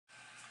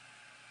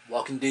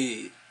Walking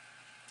Dead,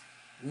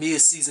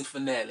 mid-season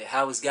finale,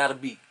 how it's gotta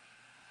be.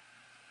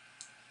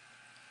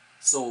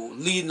 So,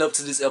 leading up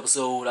to this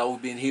episode, all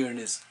we've been hearing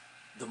is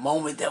the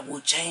moment that will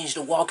change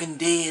The Walking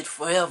Dead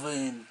forever,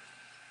 and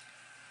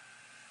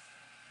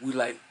we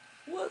like,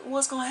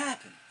 what's gonna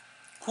happen?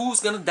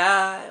 Who's gonna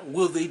die?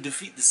 Will they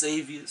defeat the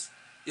Saviors?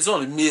 It's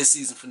only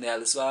mid-season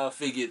finale, so I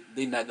figured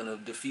they're not gonna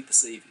defeat the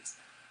Saviors.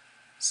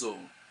 So,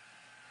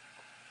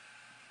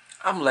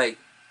 I'm like,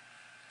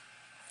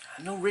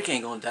 I know Rick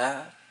ain't gonna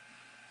die.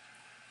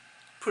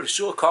 Pretty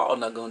sure Carl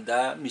not gonna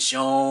die.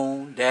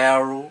 Michonne,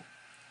 Daryl.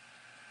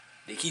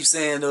 They keep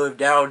saying if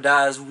Daryl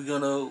dies, we're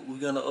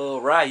gonna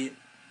riot.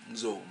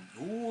 So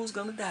who's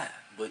gonna die?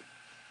 But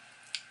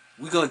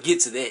we're gonna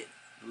get to that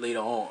later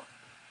on.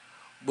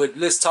 But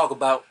let's talk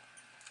about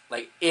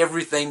like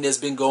everything that's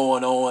been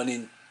going on.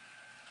 And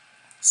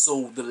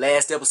so the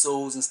last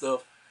episodes and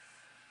stuff,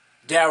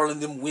 Daryl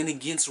and them went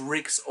against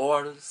Rick's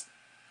orders.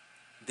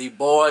 They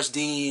barged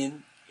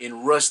in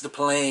and rushed the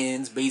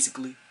plans,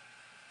 basically.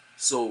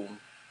 So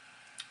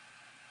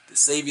the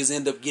Saviors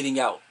end up getting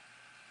out.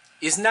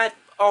 It's not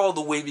all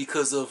the way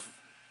because of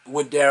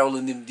what Daryl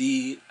and them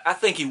did. I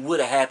think it would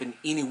have happened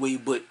anyway,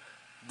 but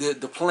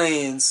the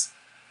plans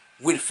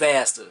went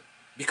faster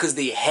because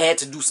they had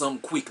to do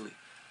something quickly.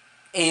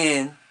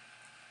 And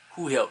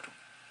who helped them?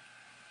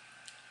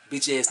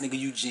 Bitch ass nigga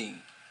Eugene.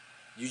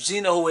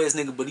 Eugene a whole ass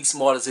nigga, but he's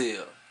smart as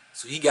hell.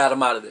 So he got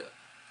him out of there.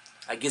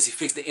 I guess he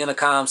fixed the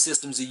intercom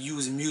systems and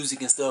using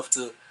music and stuff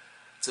to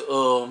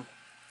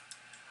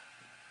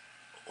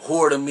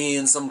hoard them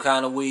in some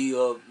kind of way.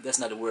 That's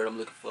not the word I'm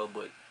looking for,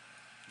 but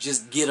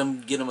just get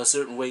them a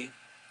certain way.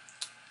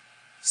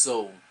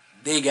 So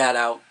they got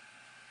out.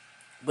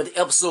 But the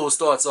episode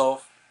starts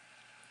off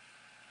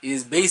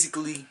is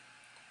basically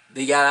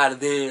they got out of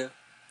there.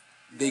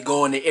 They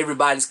go into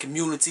everybody's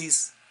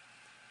communities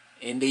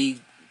and they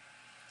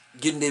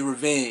getting their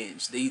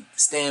revenge. They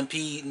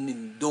stampeding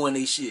and doing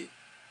their shit.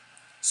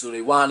 So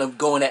they wind up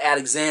going to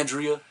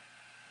Alexandria.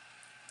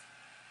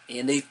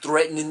 And they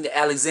threatening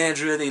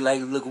Alexandria. They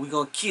like, look, we're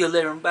gonna kill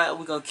everybody.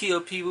 We're gonna kill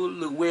people.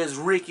 Look, where's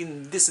Rick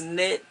and this and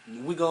that.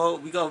 And we're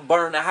gonna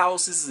burn the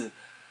houses. And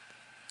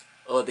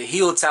the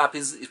hilltop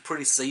is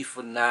pretty safe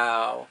for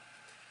now.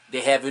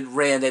 They haven't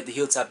ran at the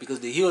hilltop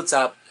because the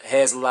hilltop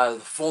has a lot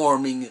of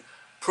farming,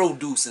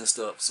 produce and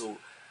stuff. So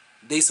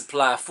they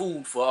supply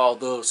food for all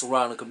the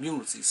surrounding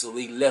communities. So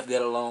they left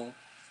that alone.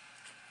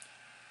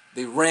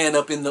 They ran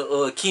up in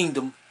the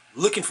kingdom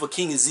looking for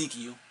King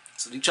Ezekiel.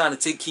 So they trying to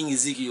take King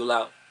Ezekiel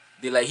out.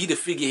 They like, he the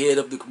figurehead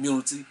of the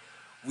community.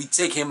 We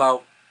take him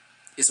out,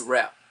 it's a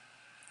wrap.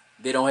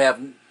 They don't have,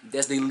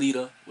 that's their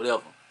leader,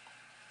 whatever.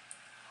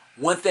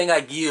 One thing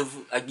I give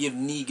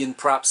Negan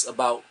props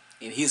about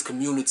in his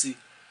community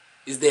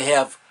is they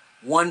have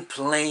one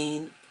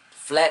plain,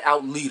 flat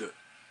out leader.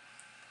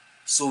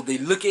 So they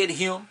look at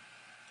him,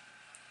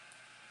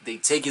 they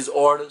take his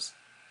orders,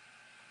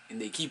 and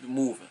they keep it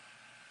moving.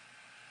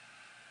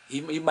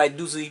 He might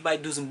do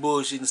some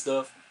bullshit and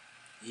stuff.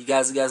 He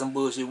got some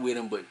bullshit with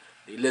him, but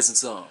they listen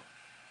to him.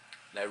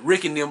 Like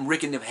Rick and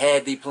them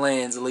had their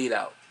plans laid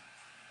out.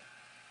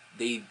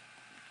 They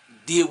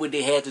did what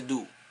they had to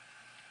do.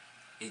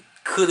 It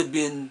could have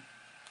been,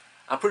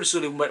 I'm pretty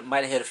sure they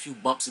might have had a few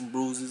bumps and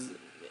bruises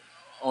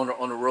on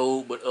the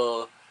road, but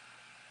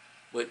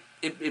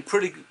it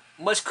pretty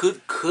much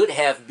could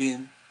have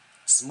been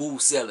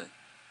smooth sailing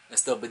and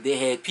stuff. But they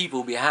had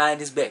people behind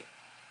his back,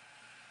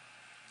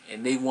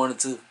 and they wanted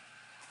to,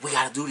 we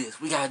gotta do this,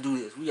 we gotta do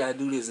this, we gotta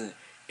do this, and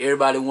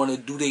everybody wanted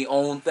to do their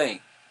own thing.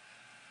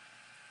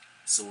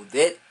 So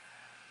that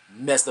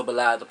messed up a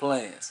lot of the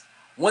plans.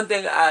 One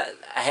thing I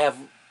have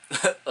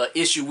an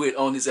issue with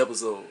on this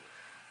episode,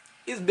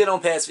 it's been on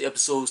past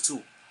episodes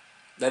too.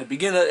 At the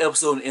beginning of the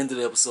episode and end of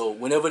the episode,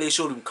 whenever they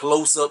show them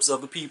close-ups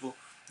of the people,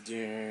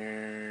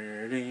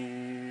 and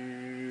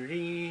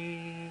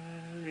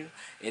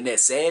that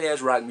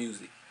sad-ass rock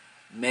music,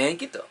 man,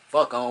 get the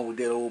fuck on with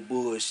that old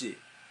bullshit.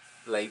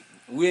 Like,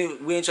 we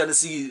ain't trying to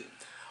see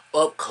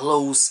up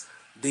close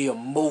the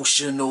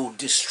emotional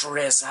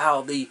distress,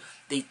 how they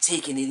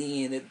taking it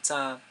in at the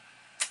time.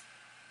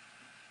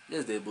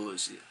 That's that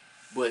bullshit.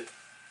 But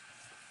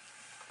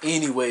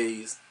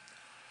anyways,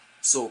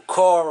 so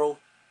Carl,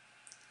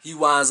 he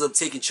winds up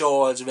taking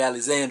charge of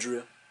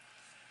Alexandria.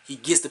 He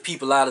gets the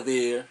people out of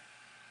there,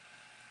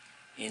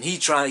 and he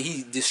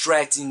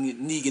distracting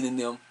Negan and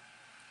them.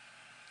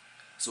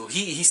 So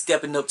he's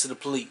stepping up to the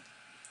plate.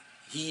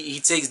 He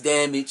takes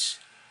damage.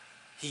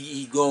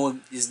 He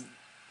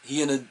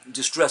in a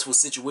distressful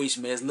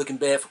situation, man. It's looking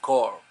bad for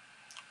Carl.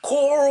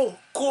 Carl!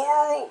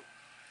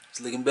 It's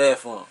looking bad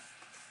for him.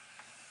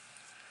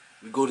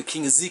 We go to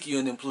King Ezekiel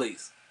in them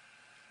place.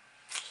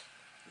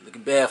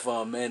 Looking bad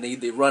for him, man.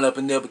 They run up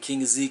in there, but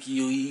King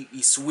Ezekiel,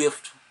 he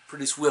swift,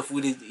 pretty swift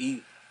with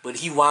it. But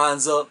he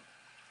winds up.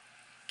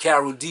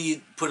 Carol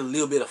did put a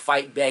little bit of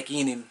fight back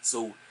in him,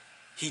 so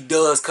he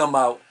does come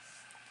out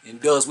and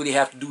does what he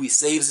have to do. He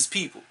saves his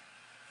people.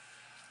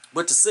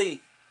 But to say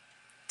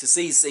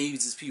he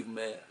saves his people,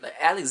 man, like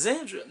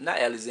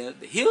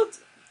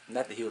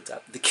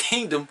the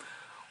kingdom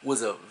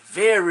was a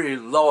very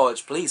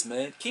large place,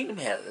 man. Kingdom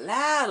had a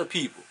lot of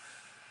people,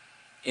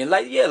 and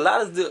like yeah, a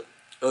lot of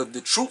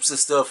the troops and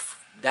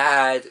stuff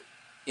died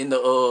in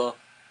the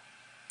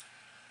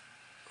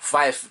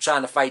fight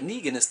trying to fight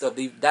Negan and stuff.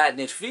 They died in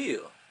that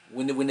field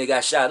when they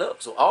got shot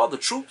up. So all the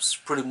troops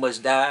pretty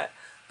much died,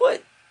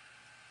 but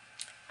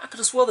I could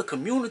have swore the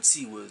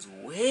community was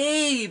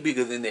way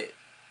bigger than that,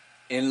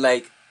 and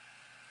like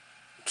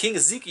King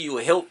Ezekiel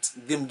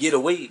helped them get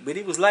away, but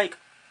it was like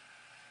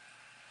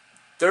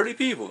 30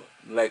 people.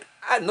 Like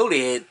I know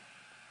they had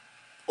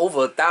over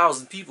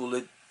 1,000 people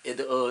at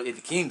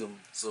the kingdom,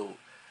 so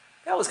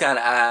that was kind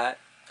of odd.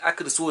 I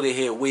could have swore they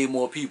had way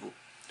more people.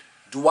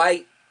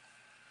 Dwight,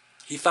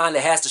 he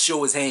finally has to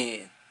show his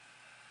hand,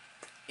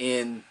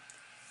 and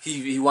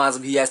he winds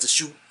up he has to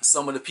shoot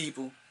some of the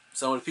people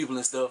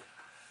and stuff.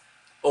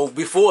 Oh,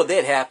 before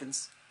that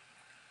happens,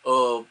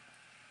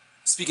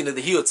 speaking of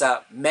the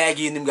hilltop,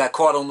 Maggie and them got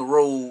caught on the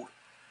road.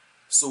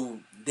 So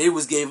they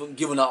was given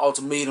an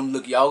ultimatum.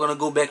 Look, y'all gonna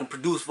go back and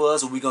produce for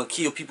us, or we gonna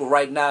kill people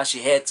right now.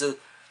 She had to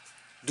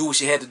do what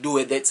she had to do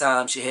at that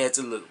time. She had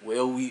to look.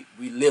 Well, we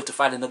live to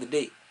fight another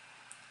day.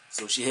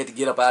 So she had to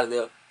get up out of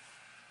there.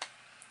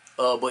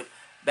 But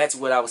back to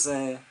what I was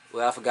saying.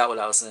 Well, I forgot what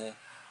I was saying.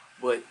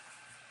 But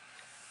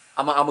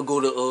I'm gonna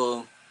go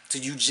to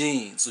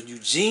Eugene. So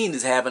Eugene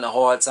is having a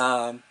hard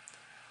time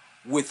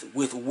with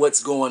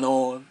what's going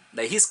on.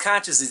 Like his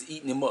conscience is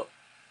eating him up.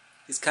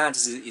 His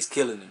conscience is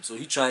killing him. So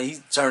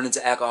he's turning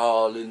to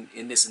alcohol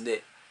and this and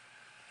that.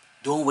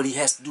 Doing what he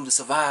has to do to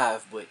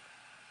survive, but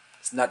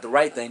it's not the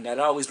right thing. Not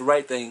always the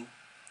right thing.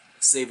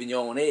 Saving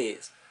your own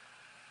ass.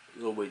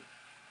 So, but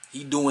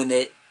he doing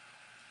that.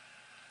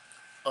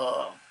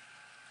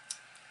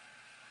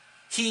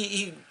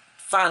 He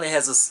finally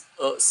has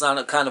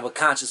a kind of a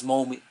conscious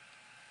moment,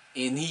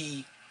 and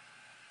he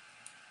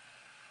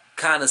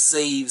kind of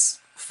saves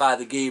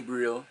Father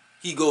Gabriel.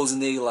 He goes in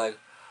there like,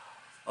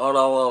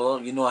 oh,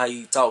 you know how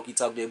he talk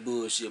that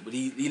bullshit, but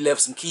he left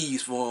some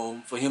keys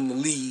for him to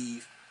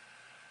leave.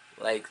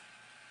 Like,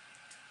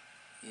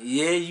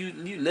 yeah,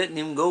 you letting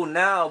him go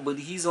now, but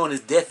he's on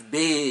his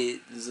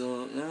deathbed,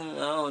 so I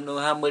don't know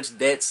how much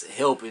that's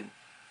helping.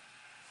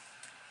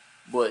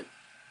 But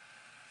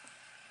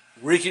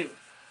he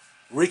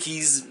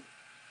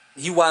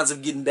winds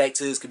up getting back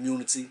to his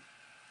community,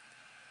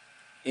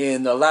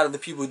 and a lot of the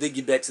people did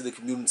get back to the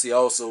community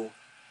also,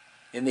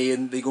 and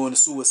they go in the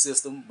sewer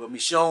system. But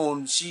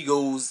Michonne, she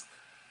goes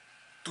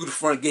through the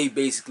front gate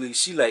basically.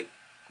 She like,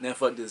 man,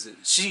 fuck this.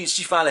 She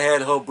finally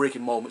had her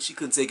breaking moment. She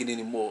couldn't take it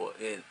anymore,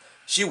 and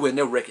she went in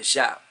there wrecking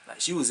shop.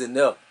 Like she was in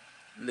there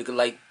looking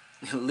like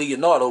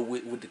Leonardo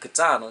with the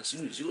katana. She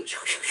was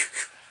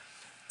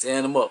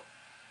tearing them up.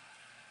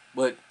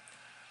 But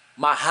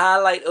my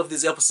highlight of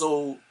this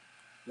episode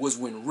was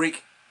when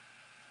Rick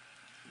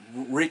and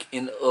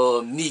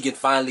Negan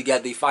finally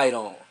got their fight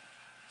on.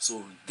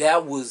 So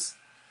that was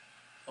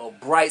a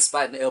bright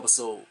spot in the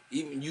episode.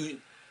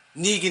 Even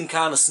Negan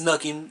kind of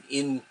snuck him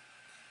in,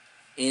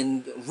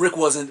 and Rick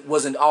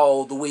wasn't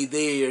all the way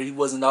there. He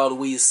wasn't all the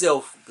way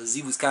himself because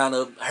he was kind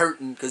of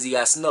hurting because he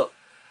got snuck.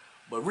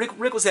 But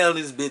Rick was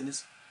handling his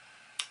business.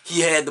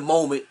 He had the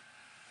moment.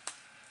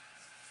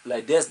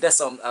 Like that's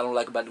something I don't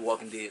like about The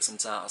Walking Dead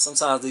sometimes.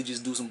 Sometimes they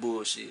just do some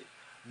bullshit.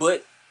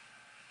 But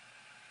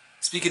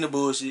speaking of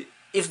bullshit,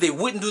 if they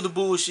wouldn't do the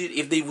bullshit,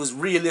 if they was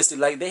realistic,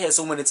 like they had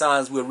so many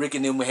times where Rick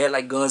and them had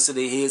like guns to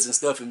their heads and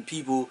stuff, and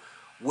people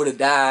would have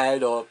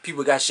died, or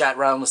people got shot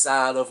right on the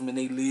side of them and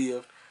they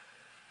lived.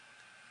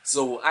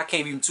 So I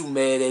can't be too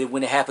mad at it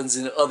when it happens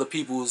in other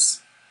people's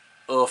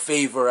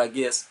favor, I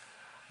guess.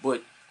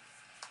 But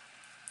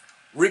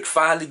Rick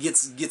finally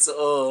gets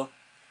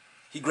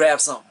he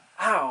grabs something.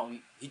 Ow!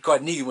 He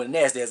caught Negan with a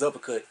nasty ass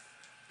uppercut,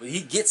 but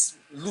he gets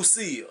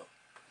Lucille.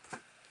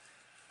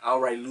 All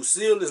right,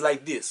 Lucille is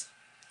like this,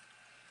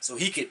 so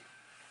he could,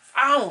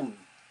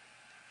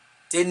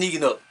 tear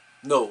Negan up.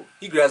 No,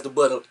 he grabs the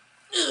butt up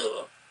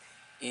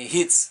and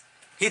hits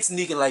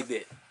Negan like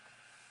that.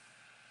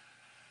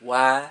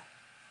 Why?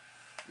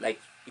 Like,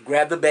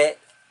 grab the bat,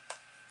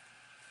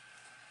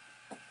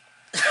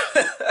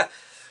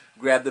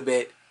 grab the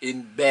bat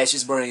and bash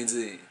his brains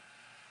in.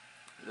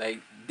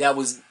 Like that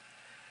was.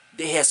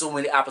 They had so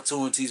many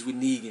opportunities with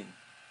Negan.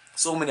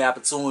 So many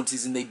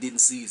opportunities and they didn't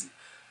seize it.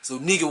 So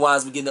Negan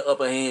winds up getting the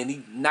upper hand.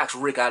 He knocks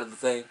Rick out of the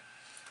thing.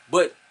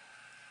 But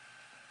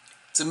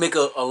to make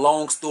a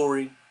long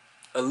story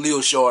a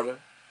little shorter,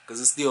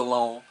 because it's still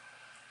long,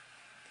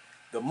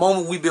 the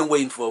moment we've been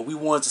waiting for, we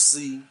wanted to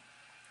see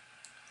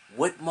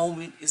what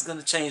moment is going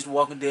to change The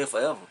Walking Dead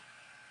forever.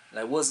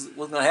 Like what's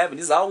going to happen.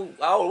 This is all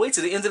the way to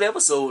the end of the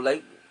episode.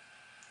 Like,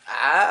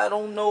 I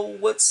don't know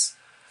what's...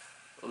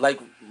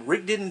 Like,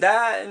 Rick didn't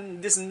die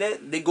and this and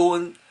that. They go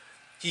in,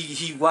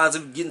 he winds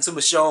up getting to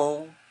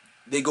Michonne.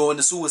 They go in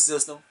the sewer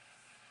system.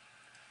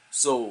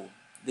 So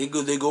they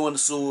go in the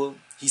sewer.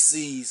 He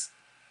sees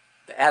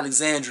the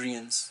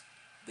Alexandrians.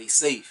 They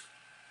safe.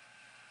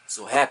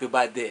 So happy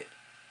about that.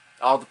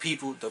 All the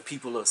people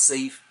are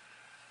safe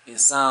and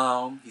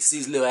sound. He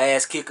sees little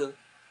ass kicker.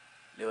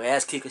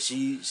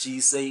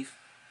 She's safe.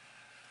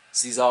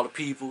 sees all the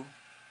people,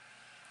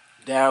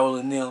 Daryl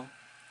and them.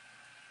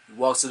 He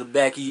walks to the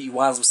back. He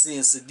winds up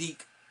seeing Sadiq.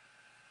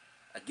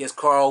 I guess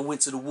Carl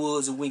went to the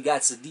woods and went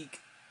got Sadiq.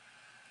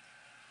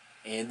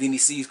 And then he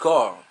sees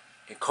Carl.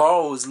 And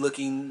Carl is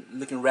looking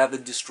rather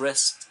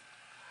distressed.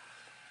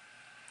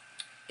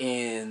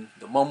 And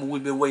the moment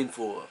we've been waiting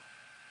for.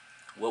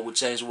 What would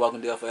change The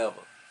Walking Dead forever?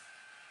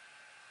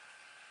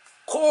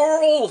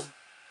 Carl!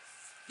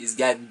 He's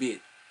gotten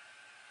bit.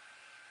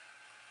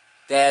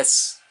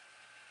 That's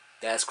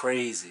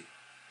crazy.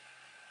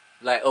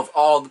 Like, of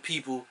all the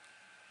people,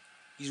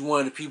 he's one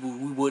of the people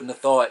we wouldn't have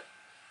thought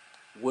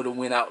would have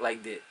went out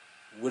like that.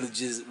 Would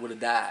have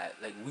died.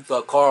 Like, we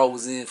thought Carl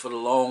was in for the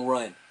long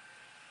run.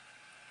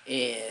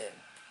 And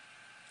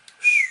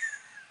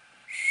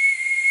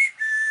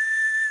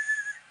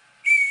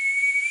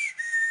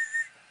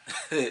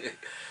I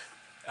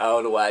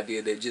don't know why I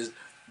did that. Just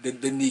the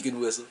Negan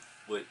whistle.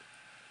 But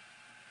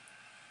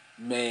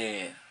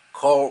man,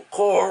 Carl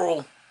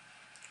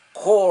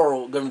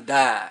gonna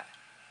die.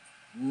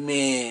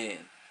 Man,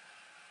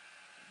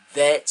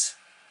 that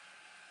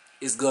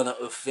is gonna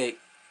affect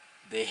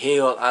the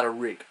hell out of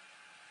Rick.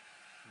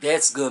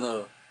 That's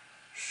gonna,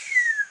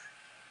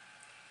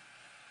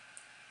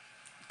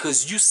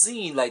 cause you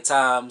seen like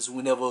times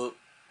whenever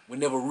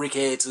Rick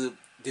had to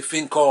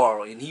defend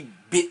Carl and he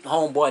bit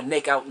homeboy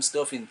neck out and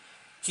stuff, and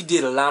he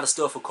did a lot of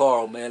stuff for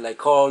Carl, man. Like,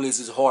 Carl is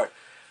his heart.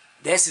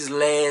 That's his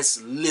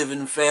last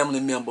living family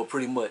member,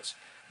 pretty much.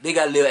 They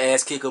got a little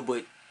ass kicker,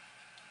 but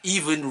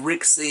even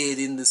Rick said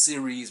in the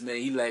series, man,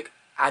 he like,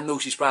 I know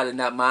she's probably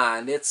not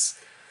mine. That's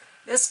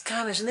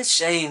kind of, that's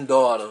shame,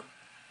 daughter.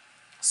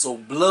 So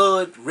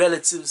blood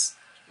relatives,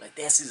 like,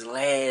 that's his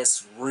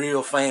last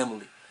real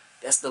family.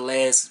 That's the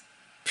last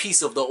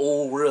piece of the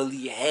old world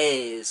he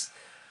has.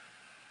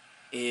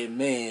 And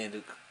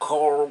man,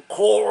 Carl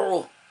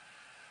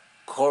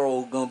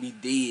gonna be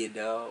dead,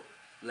 dog.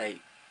 Like,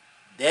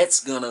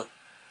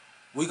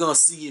 we're gonna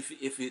see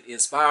if it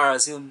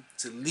inspires him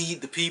to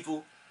lead the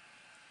people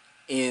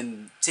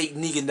and take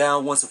Negan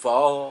down once and for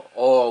all,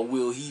 or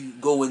will he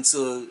go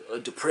into a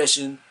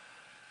depression?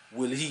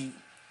 Will he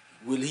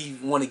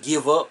want to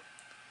give up?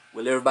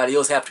 Will everybody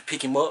else have to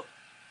pick him up?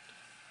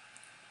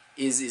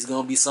 Is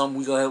gonna be something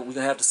we're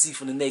gonna have to see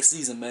for the next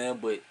season, man.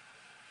 But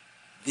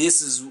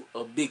this is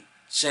a big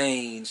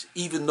change,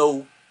 even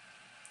though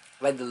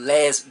like the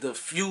last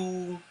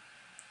few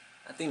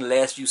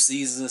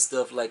seasons and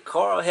stuff, like,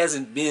 Carl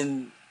hasn't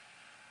even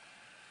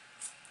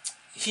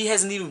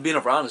been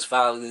around his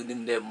father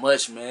that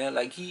much, man.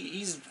 Like,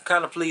 he's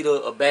kind of played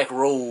a back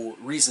role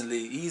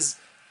recently. He's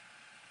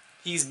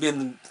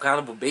been kind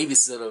of a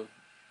babysitter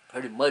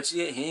pretty much.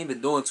 Yeah, he ain't been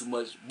doing too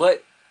much,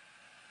 but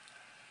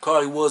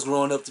Carl was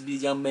growing up to be a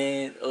young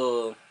man.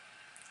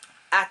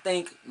 I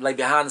think, like,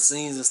 behind the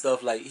scenes and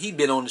stuff, like, he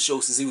been on the show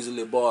since he was a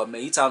little boy,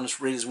 man. He taught him to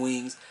spread his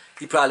wings.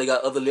 He probably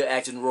got other little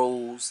acting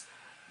roles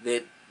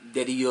that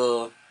he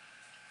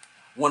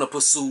want to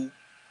pursue.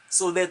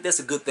 So that's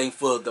a good thing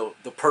for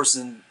the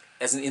person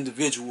as an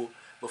individual.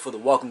 But for the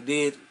Walking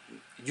Dead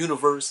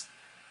universe,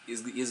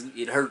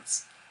 it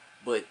hurts.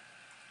 But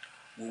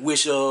we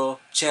wish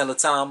Chandler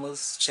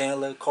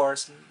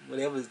Carson,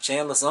 whatever,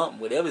 Chandler something,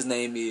 whatever his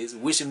name is,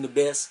 wish him the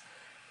best,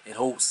 and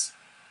hopes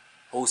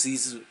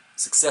he's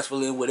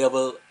successful in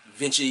whatever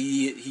venture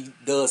he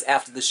does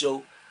after the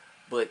show.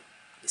 But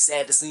it's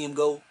sad to see him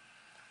go.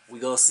 We're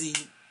gonna see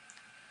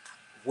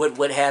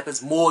what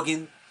happens.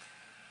 Morgan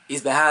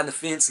is behind the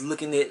fence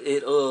looking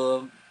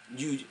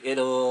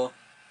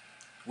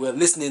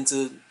listening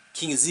to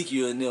King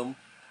Ezekiel and them.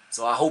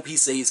 So I hope he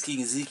says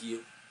King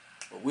Ezekiel.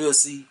 But we'll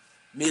see.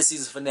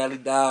 Mid-season finale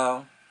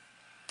down.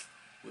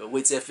 We'll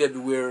wait till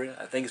February.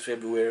 I think it's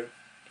February.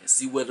 And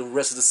see where the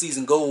rest of the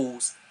season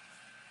goes.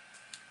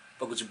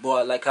 Fuck with your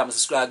boy. Like, comment,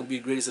 subscribe. Gonna be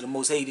the greatest of the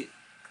most hated.